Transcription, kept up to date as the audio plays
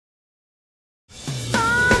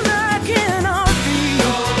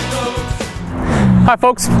Hi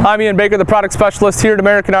folks, I'm Ian Baker, the product specialist here at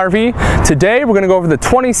American RV. Today we're going to go over the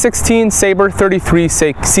 2016 Sabre 33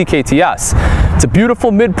 CKTS. It's a beautiful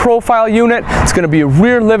mid-profile unit. It's going to be a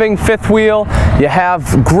rear living fifth wheel. You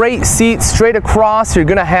have great seats straight across. You're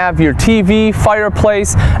going to have your TV,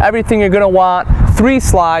 fireplace, everything you're going to want. 3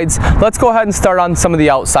 slides. Let's go ahead and start on some of the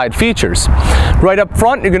outside features. Right up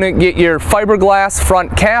front, you're going to get your fiberglass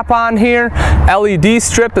front cap on here, LED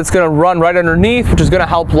strip that's going to run right underneath, which is going to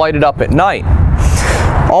help light it up at night.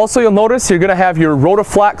 Also, you'll notice you're going to have your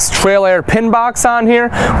Rotaflex Trail Air pin box on here,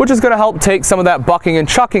 which is going to help take some of that bucking and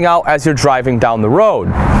chucking out as you're driving down the road.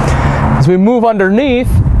 As we move underneath,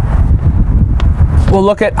 we'll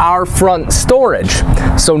look at our front storage.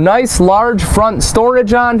 So nice large front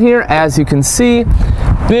storage on here, as you can see.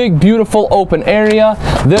 Big, beautiful open area.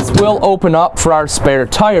 This will open up for our spare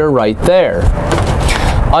tire right there.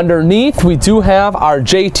 Underneath, we do have our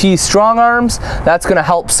JT strong arms. That's going to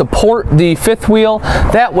help support the fifth wheel.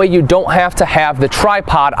 That way you don't have to have the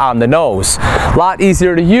tripod on the nose. A lot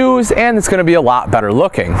easier to use, and it's going to be a lot better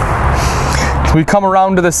looking. As we come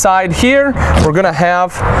around to the side here, we're going to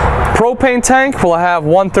have propane tank. We'll have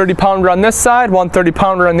one 30-pounder on this side, one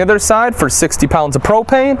 30-pounder on the other side for 60 pounds of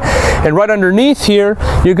propane. And right underneath here,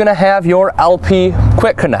 you're going to have your LP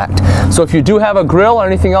quick connect. So if you do have a grill or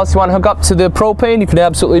anything else you want to hook up to the propane, you can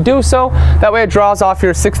absolutely do so. That way it draws off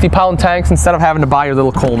your 60-pound tanks instead of having to buy your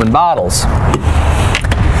little Coleman bottles.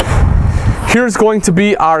 Here's going to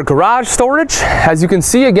be our garage storage. As you can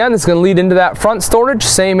see, again, it's going to lead into that front storage,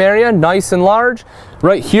 same area, nice and large.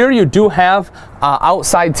 Right here, you do have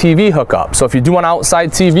outside TV hookup. So if you do want outside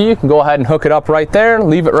TV, you can go ahead and hook it up right there,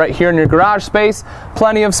 leave it right here in your garage space.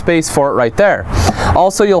 Plenty of space for it right there.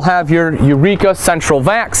 Also, you'll have your Eureka central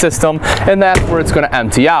vac system, and that's where it's going to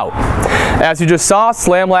empty out. As you just saw,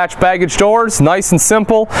 slam latch baggage doors, nice and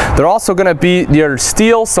simple. They're also going to be your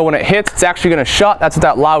steel, so when it hits, it's actually going to shut. That's what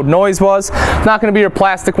that loud noise was. Not going to be your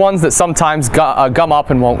plastic ones that sometimes gum up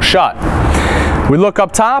and won't shut. We look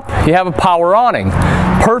up top, you have a power awning.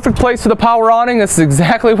 Perfect place for the power awning. This is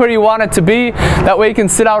exactly where you want it to be. That way you can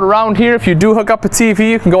sit out around here. If you do hook up a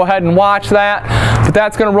TV, you can go ahead and watch that. But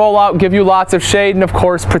that's going to roll out, give you lots of shade, and of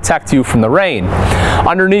course protect you from the rain.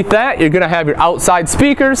 Underneath that, you're going to have your outside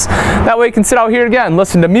speakers. That way you can sit out here again,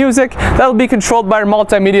 listen to music. That'll be controlled by your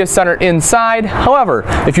multimedia center inside. However,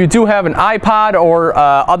 if you do have an iPod or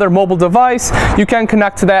other mobile device, you can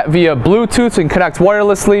connect to that via Bluetooth and connect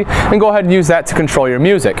wirelessly, and go ahead and use that to control your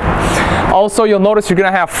music. Also, you'll notice you're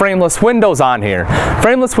going to have frameless windows on here.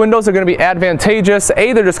 Frameless windows are going to be advantageous.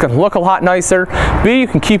 A, they're just going to look a lot nicer. B, you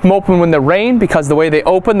can keep them open when they rain, because the way they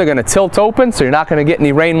open, they're going to tilt open, so you're not going to get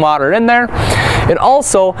any rainwater in there. And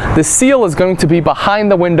also, the seal is going to be behind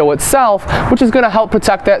the window itself, which is going to help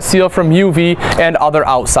protect that seal from UV and other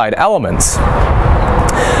outside elements.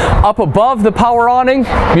 Up above the power awning,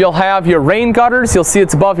 you'll have your rain gutters. You'll see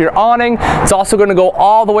it's above your awning. It's also going to go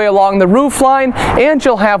all the way along the roof line, and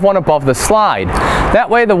you'll have one above the slide. That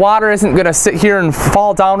way the water isn't going to sit here and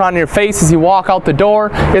fall down on your face as you walk out the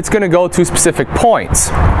door. It's going to go to specific points.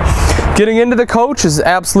 Getting into the coach is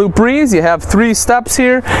absolute breeze. You have 3 steps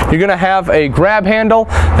here. You're going to have a grab handle.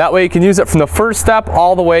 That way you can use it from the first step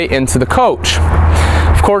all the way into the coach.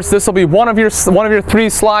 Of course, this will be one of your 3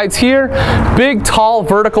 slides here. Big, tall,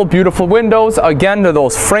 vertical, beautiful windows. Again, they're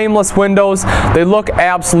those frameless windows. They look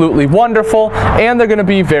absolutely wonderful, and they're going to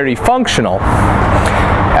be very functional.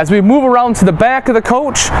 As we move around to the back of the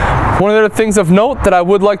coach, one of the other things of note that I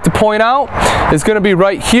would like to point out is going to be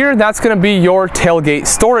right here. That's going to be your tailgate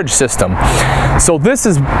storage system. So this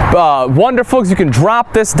is wonderful because you can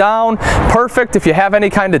drop this down. Perfect if you have any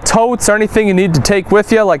kind of totes or anything you need to take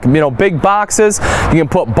with you, like big boxes. You can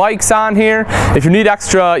put bikes on here. If you need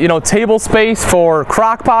extra table space for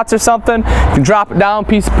crock pots or something, you can drop it down,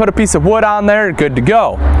 put a piece of wood on there, good to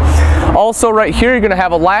go. Also right here, you're going to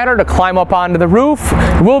have a ladder to climb up onto the roof.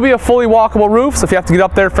 It will be a fully walkable roof, so if you have to get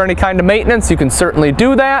up there for any kind of maintenance, you can certainly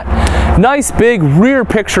do that. Nice big rear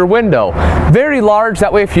picture window. Very large,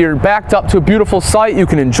 that way if you're backed up to a beautiful site, you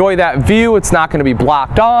can enjoy that view. It's not going to be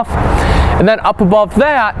blocked off. And then up above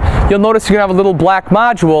that, you'll notice you're going to have a little black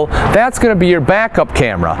module. That's going to be your backup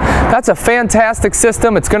camera. That's a fantastic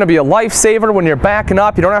system. It's going to be a lifesaver when you're backing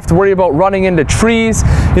up. You don't have to worry about running into trees.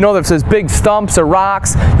 If there's big stumps or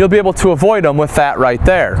rocks, you'll be able to avoid them with that right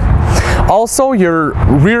there. Also, your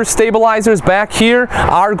rear stabilizers back here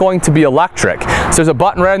are going to be electric. So there's a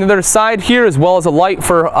button right on the other side here, as well as a light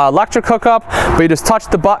for electric hookup, but you just touch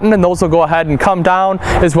the button and those will go ahead and come down,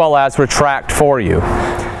 as well as retract for you.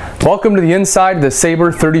 Welcome to the inside of the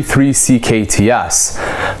Sabre 33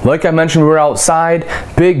 CKTS. Like I mentioned, we were outside,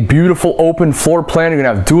 big, beautiful open floor plan. You're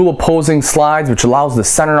gonna have dual opposing slides, which allows the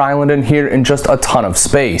center island in here and just a ton of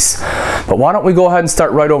space. But why don't we go ahead and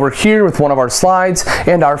start right over here with one of our slides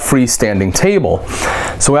and our freestanding table.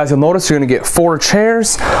 So as you'll notice, you're gonna get 4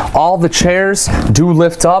 chairs. All the chairs do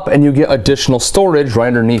lift up and you get additional storage right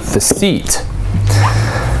underneath the seat.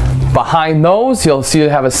 Behind those, you'll see you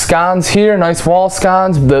have a sconce here, nice wall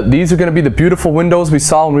sconce. These are going to be the beautiful windows we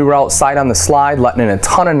saw when we were outside on the slide, letting in a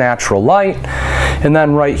ton of natural light. And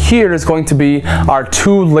then right here is going to be our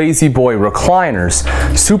 2 Lazy Boy recliners.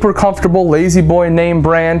 Super comfortable, Lazy Boy name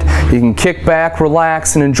brand. You can kick back,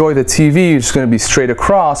 relax, and enjoy the TV. It's going to be straight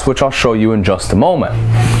across, which I'll show you in just a moment.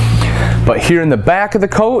 But here in the back of the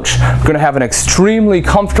coach, we're going to have an extremely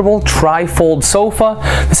comfortable tri-fold sofa.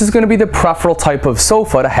 This is going to be the preferable type of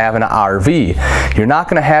sofa to have in an RV. You're not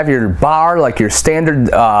going to have your bar like your standard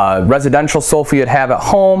residential sofa you'd have at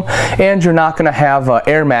home, and you're not going to have an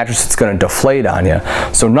air mattress that's going to deflate on you.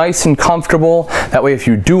 So nice and comfortable. That way if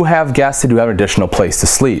you do have guests, they do have an additional place to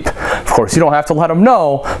sleep. Of course, you don't have to let them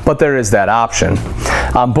know, but there is that option.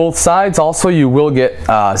 On both sides also you will get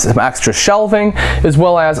some extra shelving as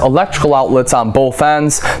well as electrical outlets on both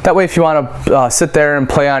ends. That way if you want to sit there and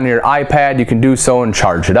play on your iPad, you can do so and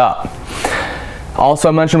charge it up. Also,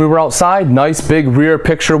 I mentioned we were outside, nice big rear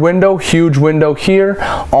picture window, huge window here,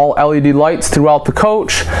 all LED lights throughout the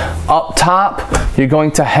coach. Up top, you're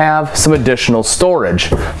going to have some additional storage.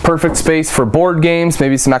 Perfect space for board games,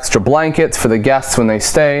 maybe some extra blankets for the guests when they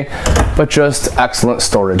stay, but just excellent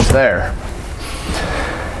storage there.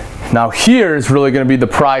 Now here is really going to be the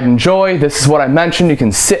pride and joy. This is what I mentioned. You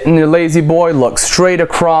can sit in your Lazy Boy, look straight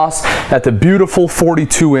across at the beautiful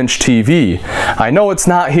 42-inch TV. I know it's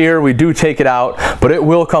not here, we do take it out, but it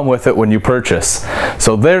will come with it when you purchase.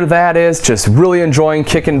 So there that is, just really enjoying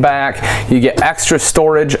kicking back. You get extra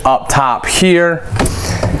storage up top here.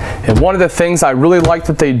 And one of the things I really like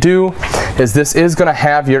that they do is this is going to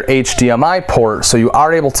have your HDMI port, so you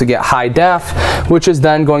are able to get high def, which is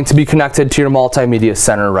then going to be connected to your multimedia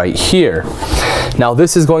center right here. Now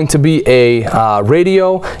this is going to be a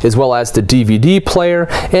radio as well as the DVD player,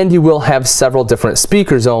 and you will have several different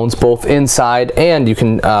speaker zones both inside, and you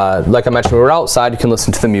can, like I mentioned, when we were outside, you can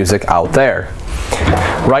listen to the music out there.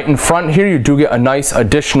 Right in front here, you do get a nice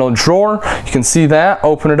additional drawer. You can see that,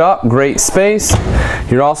 open it up, great space.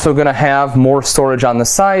 You're also going to have more storage on the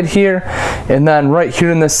side here, and then right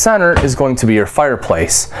here in the center is going to be your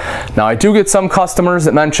fireplace. Now I do get some customers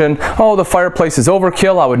that mention, oh, the fireplace is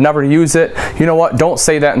overkill, I would never use it. You know what, don't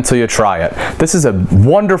say that until you try it. This is a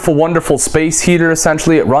wonderful, wonderful space heater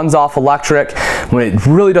essentially. It runs off electric, when it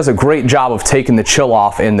really does a great job of taking the chill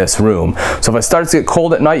off in this room. So if it starts to get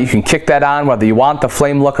cold at night, you can kick that on, whether you want the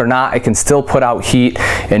flame look or not, it can still put out heat,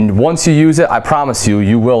 and once you use it, I promise you,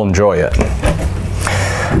 you will enjoy it.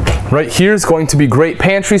 Right here is going to be great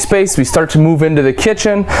pantry space. We start to move into the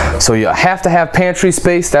kitchen, so you have to have pantry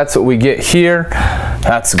space. That's what we get here.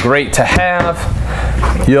 That's great to have.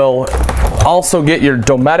 You'll also get your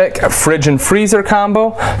Dometic fridge and freezer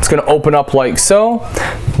combo. It's going to open up like so.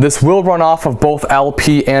 This will run off of both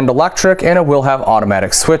LP and electric, and it will have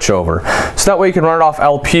automatic switchover. So that way you can run it off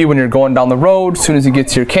LP when you're going down the road. As soon as you get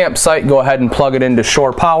to your campsite, go ahead and plug it into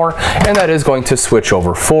shore power, and that is going to switch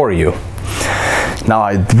over for you. Now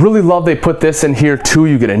I really love they put this in here too.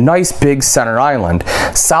 You get a nice big center island.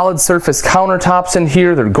 Solid surface countertops in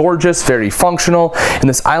here. They're gorgeous, very functional, and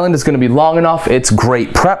this island is going to be long enough. It's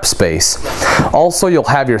great prep space. Also, you'll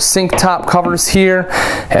have your sink top covers here.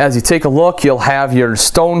 As you take a look, you'll have your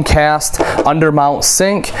stone cast undermount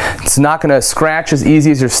sink. It's not going to scratch as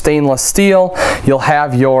easy as your stainless steel. You'll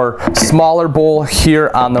have your smaller bowl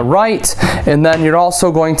here on the right, and then you're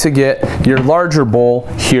also going to get your larger bowl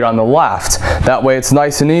here on the left. That way it's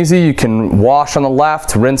nice and easy. You can wash on the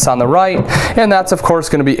left, rinse on the right, and that's of course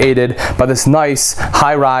going to be aided by this nice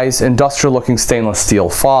high-rise industrial looking stainless steel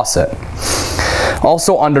faucet.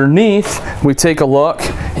 Also underneath, we take a look,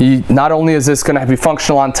 not only is this going to be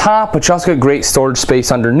functional on top, but you also get great storage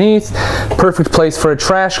space underneath. Perfect place for a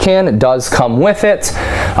trash can. It does come with it.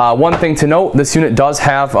 One thing to note, this unit does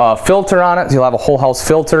have a filter on it. You'll have a whole house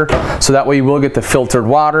filter, so that way you will get the filtered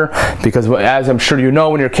water, because as I'm sure you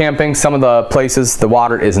know, when you're camping, some of the places the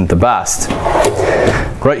water isn't the best.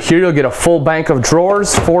 Right here you'll get a full bank of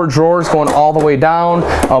drawers, 4 drawers going all the way down,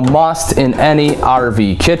 a must in any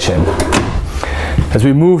RV kitchen. As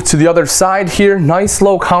we move to the other side here, nice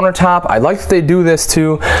low countertop. I like that they do this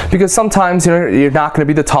too, because sometimes you're not going to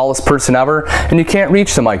be the tallest person ever and you can't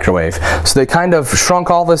reach the microwave. So they kind of shrunk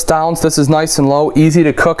all this down, so this is nice and low, easy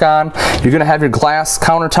to cook on. You're going to have your glass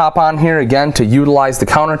countertop on here again to utilize the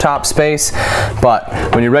countertop space, but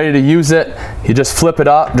when you're ready to use it, you just flip it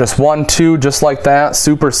up, just 1, 2, just like that,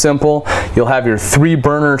 super simple. You'll have your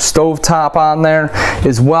 3-burner stove top on there,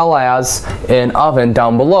 as well as an oven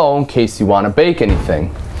down below in case you want to bake anything.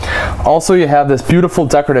 Also, you have this beautiful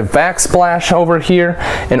decorative backsplash over here,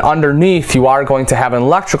 and underneath you are going to have an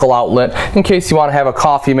electrical outlet in case you want to have a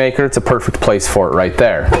coffee maker. It's a perfect place for it right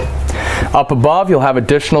there. Up above, you'll have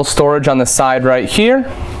additional storage on the side right here.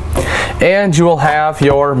 And you will have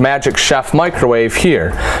your Magic Chef microwave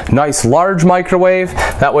here. Nice large microwave.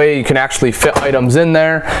 That way you can actually fit items in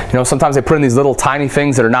there. You know, sometimes they put in these little tiny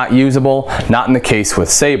things that are not usable. Not in the case with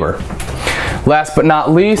Sabre. Last but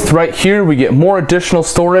not least, right here we get more additional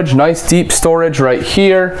storage. Nice deep storage right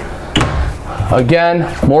here.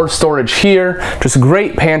 Again, more storage here. Just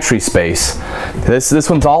great pantry space. This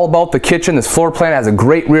one's all about the kitchen. This floor plan has a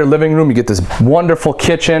great rear living room. You get this wonderful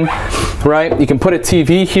kitchen, right? You can put a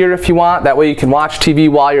TV here if you want. That way you can watch TV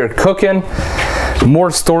while you're cooking. More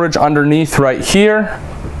storage underneath right here.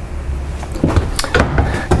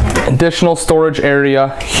 Additional storage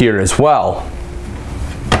area here as well.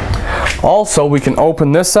 Also, we can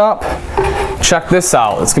open this up. Check this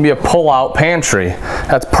out. It's going to be a pull-out pantry.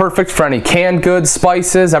 That's perfect for any canned goods,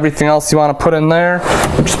 spices, everything else you want to put in there.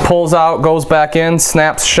 It just pulls out, goes back in,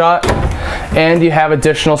 snaps shut, and you have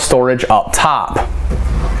additional storage up top.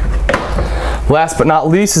 Last but not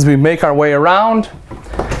least, as we make our way around,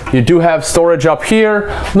 you do have storage up here.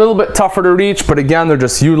 A little bit tougher to reach, but again, they're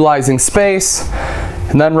just utilizing space.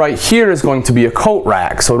 And then right here is going to be a coat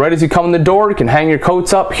rack. So right as you come in the door, you can hang your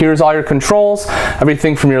coats up. Here's all your controls.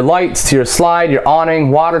 Everything from your lights to your slide, your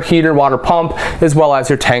awning, water heater, water pump, as well as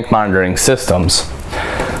your tank monitoring systems.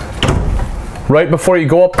 Right before you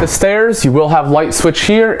go up the stairs, you will have light switch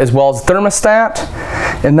here, as well as thermostat.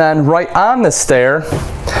 And then right on the stair,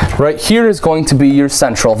 right here is going to be your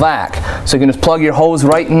central vac. So you can just plug your hose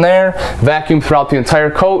right in there, vacuum throughout the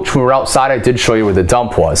entire coach. When we were outside, I did show you where the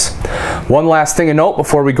dump was. One last thing to note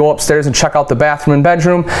before we go upstairs and check out the bathroom and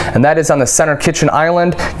bedroom, and that is on the center kitchen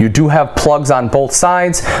island. You do have plugs on both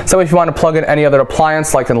sides, so if you want to plug in any other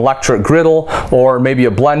appliance like an electric griddle or maybe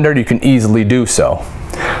a blender, you can easily do so.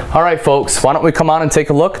 Alright folks, why don't we come on and take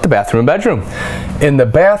a look at the bathroom and bedroom. In the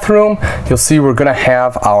bathroom, you'll see we're going to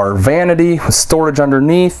have our vanity with storage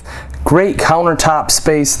underneath. Great countertop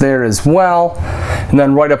space there as well. And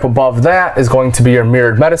then right up above that is going to be your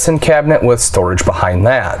mirrored medicine cabinet with storage behind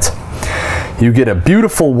that. You get a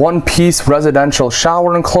beautiful one-piece residential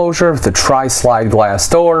shower enclosure with a tri-slide glass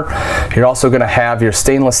door. You're also going to have your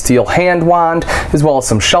stainless steel hand wand, as well as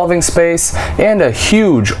some shelving space, and a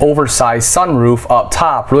huge oversized sunroof up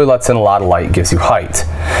top. Really lets in a lot of light, gives you height.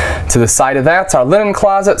 To the side of that's our linen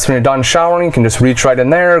closet, so when you're done showering, you can just reach right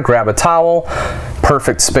in there, grab a towel.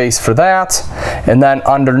 Perfect space for that. And then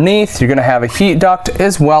underneath, you're going to have a heat duct,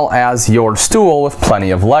 as well as your stool with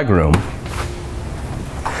plenty of legroom.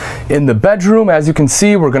 In the bedroom, as you can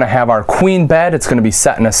see, we're going to have our queen bed. It's going to be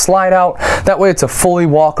set in a slide out. That way it's a fully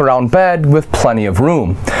walk around bed with plenty of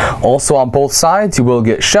room. Also on both sides you will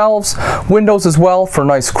get shelves, windows as well for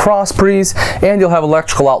nice cross breeze, and you'll have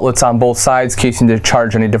electrical outlets on both sides in case you need to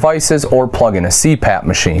charge any devices or plug in a CPAP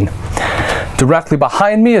machine. Directly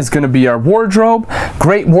behind me is going to be our wardrobe.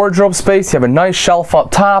 Great wardrobe space. You have a nice shelf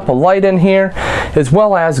up top, a light in here, as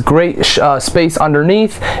well as great space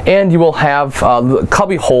underneath, and you will have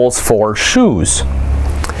cubby holes for shoes.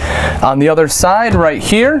 On the other side right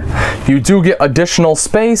here, you do get additional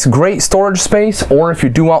space, great storage space, or if you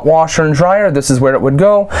do want washer and dryer, this is where it would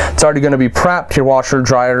go. It's already going to be prepped. Your washer and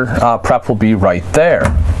dryer prep will be right there.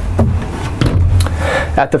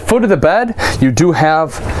 At the foot of the bed, you do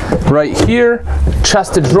have right here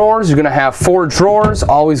chest of drawers. You're going to have 4 drawers.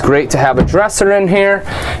 Always great to have a dresser in here,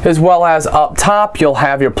 as well as up top you'll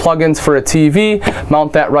have your plugins for a TV.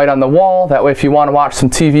 Mount that right on the wall. That way if you want to watch some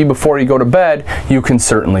TV before you go to bed, you can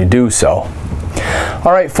certainly do so.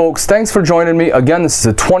 Alright folks, thanks for joining me. Again, this is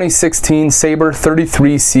a 2016 Sabre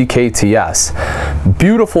 33 CKTS.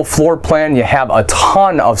 Beautiful floor plan. You have a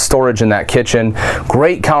ton of storage in that kitchen.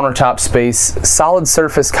 Great countertop space, solid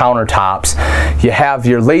surface countertops. You have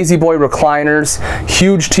your Lazy Boy recliners,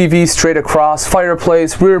 huge TV straight across,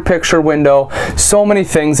 fireplace, rear picture window. So many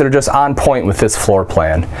things that are just on point with this floor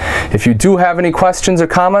plan. If you do have any questions or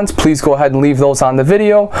comments, please go ahead and leave those on the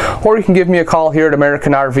video, or you can give me a call here at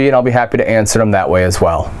American RV and I'll be happy to answer them that way as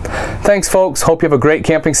well. Thanks folks, hope you have a great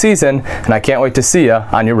camping season, and I can't wait to see you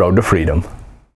on your road to freedom.